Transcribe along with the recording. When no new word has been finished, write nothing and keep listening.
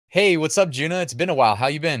Hey, what's up, Juna? It's been a while. How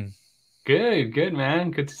you been? Good,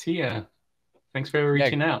 man. Good to see you. Thanks for Yeah.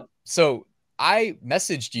 reaching out. So I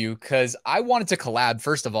messaged you because I wanted to collab.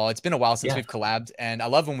 First of all, it's been a while since Yeah. we've collabed, and I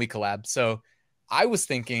love when we collab. So I was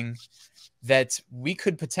thinking that we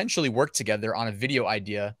could potentially work together on a video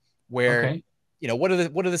idea where, Okay. what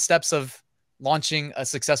are the steps of launching a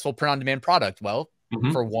successful print-on-demand product? Well,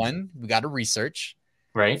 hmm for one, we got to research.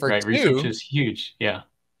 Right, For right. Research two, is huge. Yeah.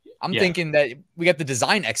 I'm Yeah. thinking that we got the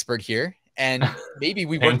design expert here, and maybe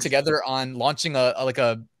we work Thanks. together on launching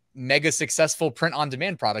a mega successful print on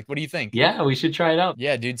demand product. What do you think? Yeah, we should try it out.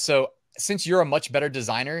 Yeah, dude. So since you're a much better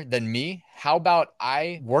designer than me, how about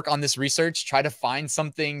I work on this research, try to find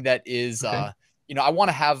something that is, Okay. I want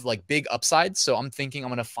to have like big upsides. So I'm thinking I'm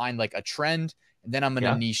going to find like a trend, and then I'm going to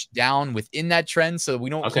Yeah. niche down within that trend so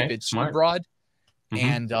we don't keep Okay. it too Smart. broad. hmm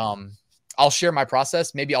And I'll share my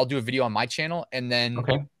process. Maybe I'll do a video on my channel, and then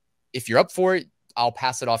Okay. if you're up for it, I'll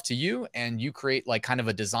pass it off to you and you create like kind of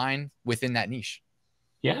a design within that niche.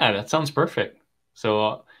 Yeah, that sounds perfect.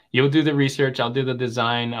 So you'll do the research, I'll do the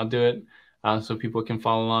design, I'll do it so people can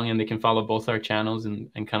follow along and they can follow both our channels and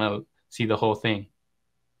kind of see the whole thing.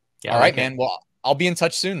 Yeah, I All right, like it. man. Well, I'll be in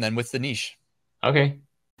touch soon then with the niche. Okay.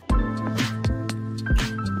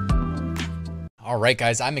 All right,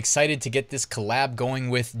 guys, I'm excited to get this collab going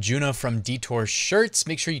with Juna from Detour Shirts.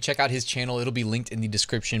 Make sure you check out his channel. It'll be linked in the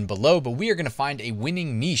description below, but we are going to find a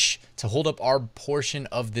winning niche to hold up our portion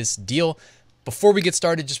of this deal. Before we get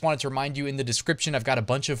started, just wanted to remind you in the description, I've got a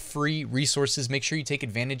bunch of free resources. Make sure you take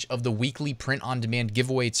advantage of the weekly print on demand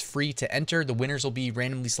giveaway. It's free to enter. The winners will be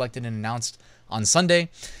randomly selected and announced on Sunday.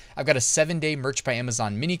 I've got a 7-day Merch by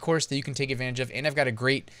Amazon mini course that you can take advantage of. And I've got a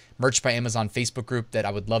great Merch by Amazon Facebook group that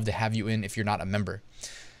I would love to have you in if you're not a member.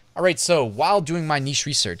 All right, so while doing my niche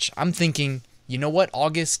research, I'm thinking, you know what?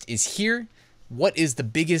 August is here. What is the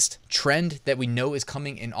biggest trend that we know is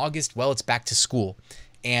coming in August? Well, it's back to school.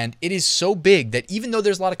 And it is so big that even though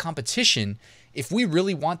there's a lot of competition, if we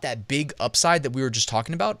really want that big upside that we were just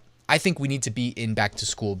talking about, I think we need to be in back to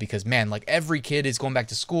school because, man, like every kid is going back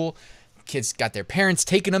to school. Kids got their parents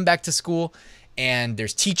taking them back to school, and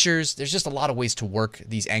there's teachers. There's just a lot of ways to work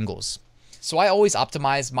these angles. So I always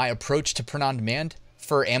optimize my approach to print on demand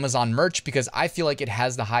for Amazon merch because I feel like it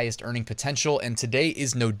has the highest earning potential, and today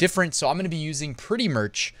is no different. So I'm going to be using Pretty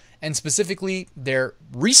Merch and specifically their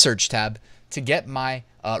research tab to get my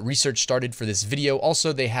research started for this video.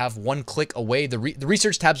 Also, they have one click away. The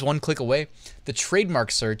research tab's one click away. The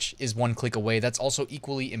trademark search is one click away. That's also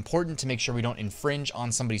equally important to make sure we don't infringe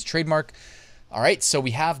on somebody's trademark. All right, so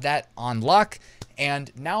we have that on lock.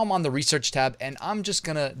 And now I'm on the research tab, and I'm just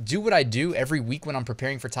gonna do what I do every week when I'm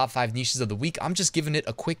preparing for top 5 niches of the week. I'm just giving it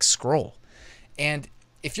a quick scroll. And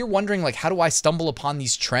if you're wondering, like, how do I stumble upon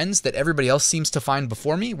these trends that everybody else seems to find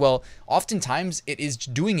before me? Well, oftentimes it is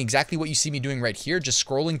doing exactly what you see me doing right here, just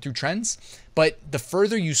scrolling through trends. But the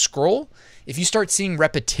further you scroll, if you start seeing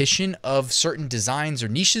repetition of certain designs or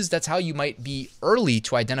niches, that's how you might be early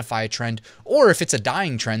to identify a trend. Or if it's a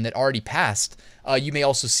dying trend that already passed, you may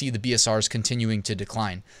also see the BSRs continuing to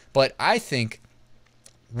decline. But I think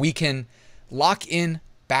we can lock in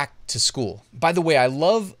back to school. By the way, I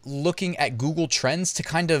love looking at Google Trends to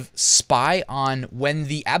kind of spy on when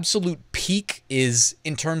the absolute peak is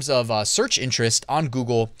in terms of search interest on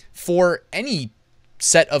Google for any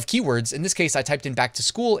set of keywords. In this case, I typed in back to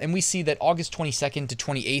school, and we see that August 22nd to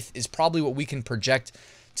 28th is probably what we can project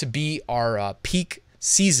to be our peak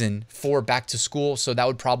season for back to school. So that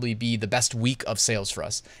would probably be the best week of sales for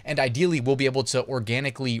us. And ideally, we'll be able to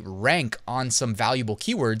organically rank on some valuable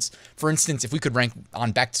keywords. For instance, if we could rank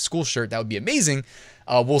on back to school shirt, that would be amazing.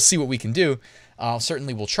 We'll see what we can do.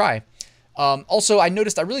 Certainly we'll try. Also, I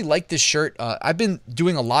noticed I really like this shirt. I've been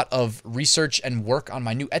doing a lot of research and work on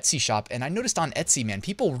my new Etsy shop, and I noticed on Etsy, man,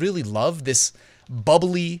 people really love this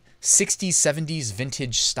bubbly 60s, 70s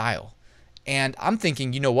vintage style. And I'm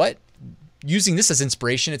thinking, you know what? Using this as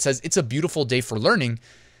inspiration, it says, it's a beautiful day for learning.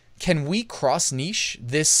 Can we cross niche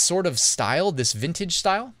this sort of style, this vintage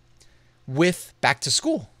style, with back to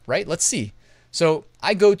school, right? Let's see. So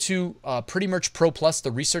I go to Pretty Merch Pro Plus, the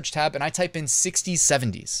research tab, and I type in 60s,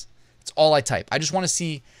 70s. It's all I type. I just want to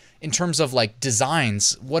see in terms of like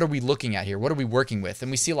designs, what are we looking at here? What are we working with? And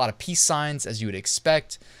we see a lot of peace signs as you would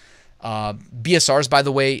expect. BSRs, by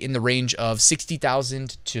the way, in the range of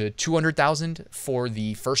 60,000 to 200,000 for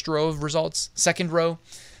the first row of results. Second row,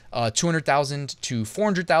 200,000 to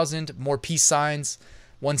 400,000, more peace signs.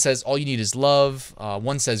 One says all you need is love.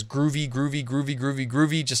 One says groovy, groovy, groovy, groovy,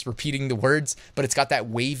 groovy, just repeating the words, but it's got that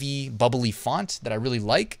wavy, bubbly font that I really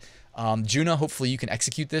like. Juna, hopefully you can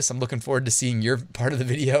execute this. I'm looking forward to seeing your part of the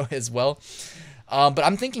video as well. But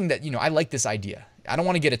I'm thinking that, I like this idea. I don't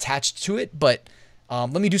want to get attached to it, but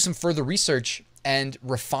let me do some further research and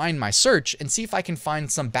refine my search and see if I can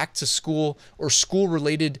find some back to school or school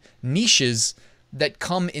related niches that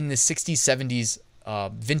come in the 60s,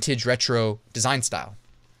 70s vintage retro design style.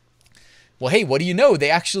 Well, hey, what do you know? They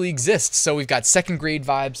actually exist. So we've got second grade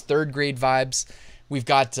vibes, third grade vibes. We've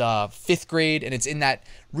got fifth grade, and it's in that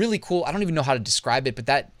really cool, I don't even know how to describe it, but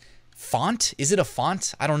that font, is it a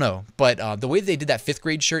font? I don't know. But the way they did that fifth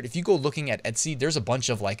grade shirt, if you go looking at Etsy, there's a bunch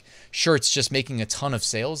of like shirts just making a ton of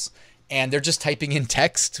sales, and they're just typing in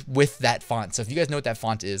text with that font. So if you guys know what that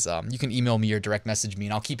font is, you can email me or direct message me,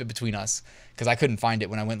 and I'll keep it between us because I couldn't find it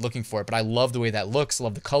when I went looking for it. But I love the way that looks,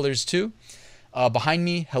 love the colors too. Behind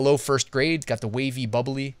me, hello first grade, got the wavy,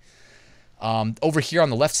 bubbly. Over here on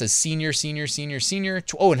the left says senior, senior, senior, senior.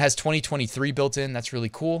 Oh, and has 2023 built in. That's really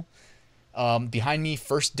cool. Behind me,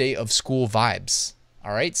 first day of school vibes.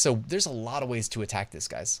 All right, so there's a lot of ways to attack this,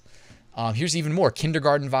 guys. Here's even more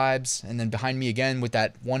kindergarten vibes. And then behind me again with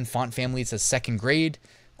that one font family, it says second grade,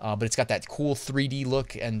 but it's got that cool 3D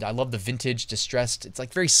look. And I love the vintage distressed. It's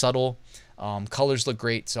like very subtle. Colors look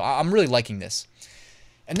great. So I'm really liking this.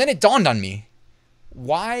 And then it dawned on me,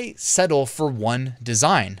 why settle for one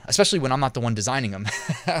design, especially when I'm not the one designing them,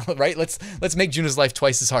 right? Let's make Juna's life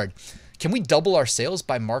twice as hard. Can we double our sales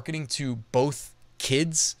by marketing to both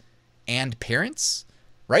kids and parents,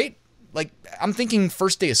 right? Like I'm thinking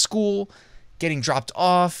first day of school, getting dropped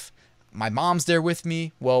off, my mom's there with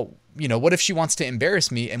me. Well, you know, what if she wants to embarrass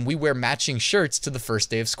me and we wear matching shirts to the first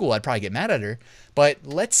day of school? I'd probably get mad at her, but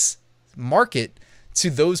let's market to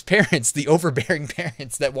those parents, the overbearing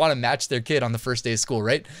parents that want to match their kid on the first day of school,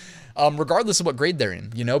 right? Regardless of what grade they're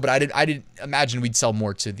in, you know, but I did imagine we'd sell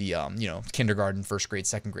more to the, you know, kindergarten, first grade,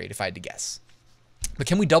 second grade, if I had to guess. But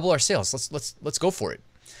can we double our sales? Let's go for it.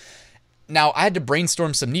 Now I had to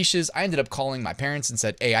brainstorm some niches. I ended up calling my parents and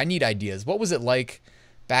said, hey, I need ideas. What was it like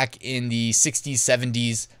back in the 60s,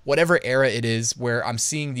 70s, whatever era it is, where I'm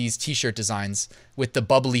seeing these t-shirt designs with the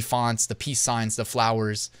bubbly fonts, the peace signs, the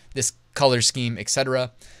flowers, this color scheme,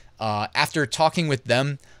 etc. After talking with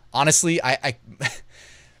them, honestly, I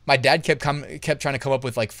my dad kept trying to come up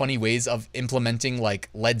with like funny ways of implementing like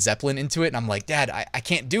Led Zeppelin into it, and I'm like, Dad, I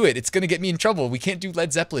can't do it. It's gonna get me in trouble. We can't do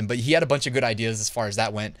Led Zeppelin. But he had a bunch of good ideas as far as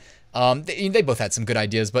that went. They both had some good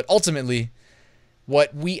ideas, but ultimately,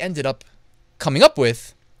 what we ended up coming up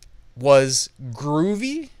with was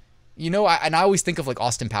groovy. You know, and I always think of like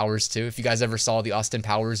Austin Powers too. If you guys ever saw the Austin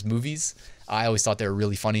Powers movies, I always thought they were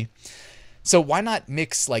really funny. So why not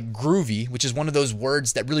mix like groovy, which is one of those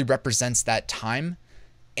words that really represents that time,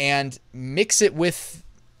 and mix it with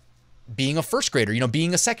being a first grader, you know,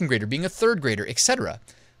 being a second grader, being a third grader, etc.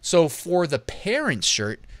 So for the parent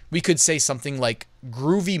shirt, we could say something like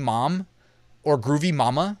groovy mom or groovy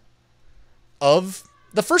mama of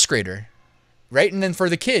the first grader, right? And then for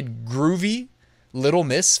the kid, groovy little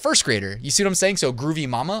miss first grader. You see what I'm saying? So groovy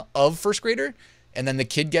mama of first grader, and then the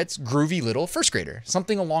kid gets groovy little first grader,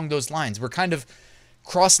 something along those lines. We're kind of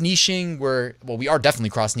cross-niching. We are definitely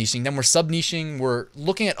cross-niching. Then we're sub-niching. We're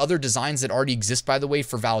looking at other designs that already exist, by the way,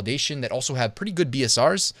 for validation that also have pretty good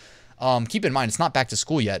BSRs. Keep in mind, it's not back to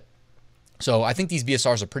school yet. So I think these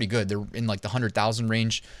BSRs are pretty good. They're in like the 100,000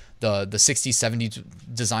 range. The 60, 70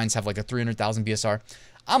 designs have like a 300,000 BSR.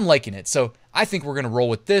 I'm liking it. So I think we're going to roll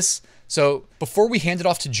with this. So before we hand it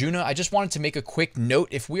off to Juna, I just wanted to make a quick note.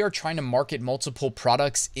 If we are trying to market multiple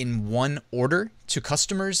products in one order to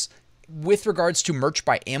customers with regards to merch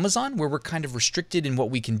by Amazon, where we're kind of restricted in what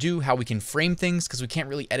we can do, how we can frame things, because we can't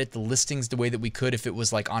really edit the listings the way that we could if it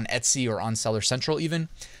was like on Etsy or on Seller Central even,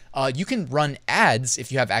 you can run ads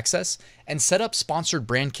if you have access and set up sponsored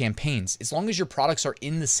brand campaigns. As long as your products are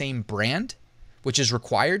in the same brand, which is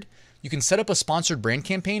required, you can set up a sponsored brand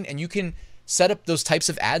campaign and you can set up those types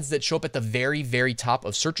of ads that show up at the very, very top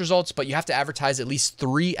of search results, but you have to advertise at least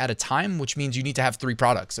 3 at a time, which means you need to have 3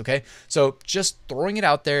 products, okay? So just throwing it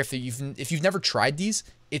out there, if you've never tried these,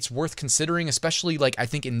 it's worth considering, especially like I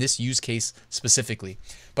think in this use case specifically.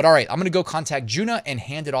 But all right, I'm gonna go contact Juna and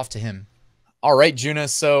hand it off to him. All right, Juna,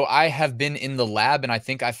 so I have been in the lab and I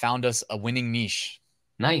think I found us a winning niche.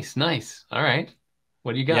 Nice, nice. All right.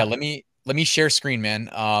 What do you got? Yeah, let me share screen, man.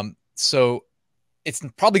 So it's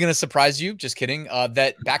probably going to surprise you. Just kidding.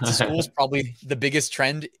 That back to school is probably the biggest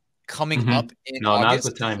trend coming up in August.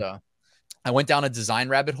 Now's the time. So I went down a design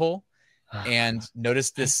rabbit hole and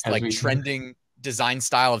noticed this like trending design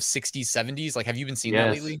style of 60s, 70s. Like, have you been seeing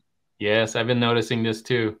that lately? Yes, I've been noticing this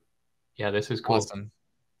too. Yeah, this is cool. Awesome.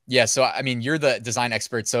 Yeah, so I mean, you're the design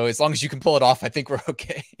expert, so as long as you can pull it off, I think we're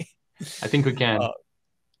okay. I think we can.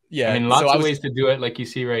 Yeah, I mean, lots of ways to do it, like you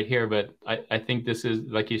see right here. But I think this is,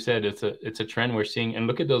 like you said, it's a trend we're seeing. And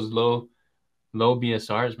look at those low Low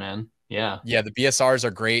BSRs, man. Yeah. Yeah, the BSRs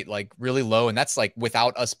are great, like really low. And that's like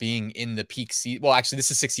without us being in the peak season. Well, actually,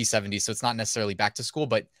 this is 60, 70, so it's not necessarily back to school.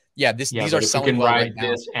 But yeah, Yeah, these are but if we selling can well right ride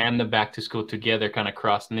now. this and the back to school together, kind of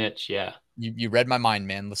cross niche, yeah. You read my mind,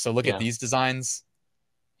 man. So look at Yeah. these designs.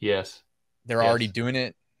 Yes. They're already Yes. doing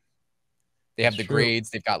it. They That's have the true. grades.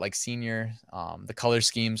 They've got like senior. The color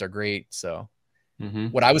schemes are great. So Mm-hmm.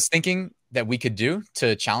 what I was thinking that we could do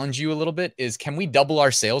to challenge you a little bit is, can we double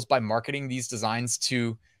our sales by marketing these designs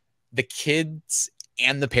to the kids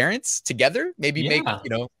and the parents together? Maybe make,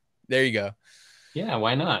 Yeah. there you go. Yeah,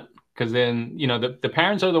 why not? Because then, the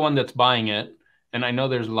parents are the one that's buying it. And I know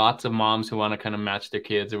there's lots of moms who want to kind of match their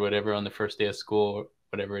kids or whatever on the first day of school or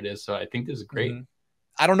whatever it is. So I think this is great. Mhm.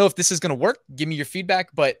 I don't know if this is going to work. Give me your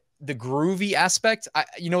feedback, but the groovy aspect,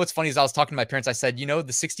 what's funny is I was talking to my parents. I said,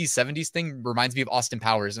 the 60s, 70s thing reminds me of Austin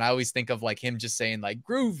Powers. And I always think of like him just saying like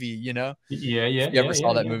groovy. Yeah, If yeah, you yeah, ever saw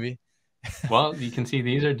yeah, that yeah. movie. Well, you can see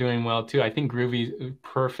these are doing well too. I think Groovy is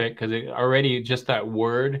perfect because it already just that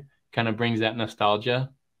word kind of brings that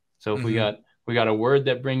nostalgia. So if Mhm. we got a word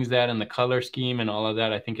that brings that and the color scheme and all of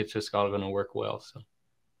that, I think it's just all going to work well. So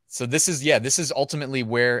So this is ultimately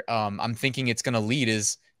where I'm thinking it's going to lead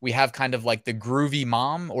is we have kind of like the groovy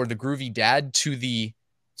mom or the groovy dad to the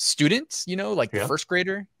student, like the yeah, first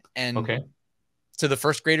grader, and okay, to the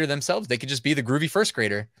first grader themselves. They could just be the groovy first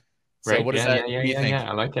grader. So right, what is yeah, that? yeah, yeah, What do you yeah, think? yeah.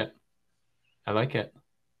 I like it. I like it.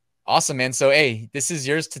 Awesome, man. So hey, this is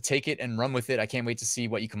yours to take it and run with it. I can't wait to see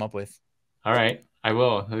what you come up with. All right, I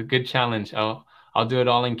will. A good challenge. I'll do it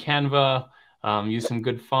all in Canva. Use some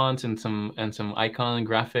good fonts and some icon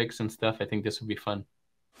graphics and stuff. I think this will be fun.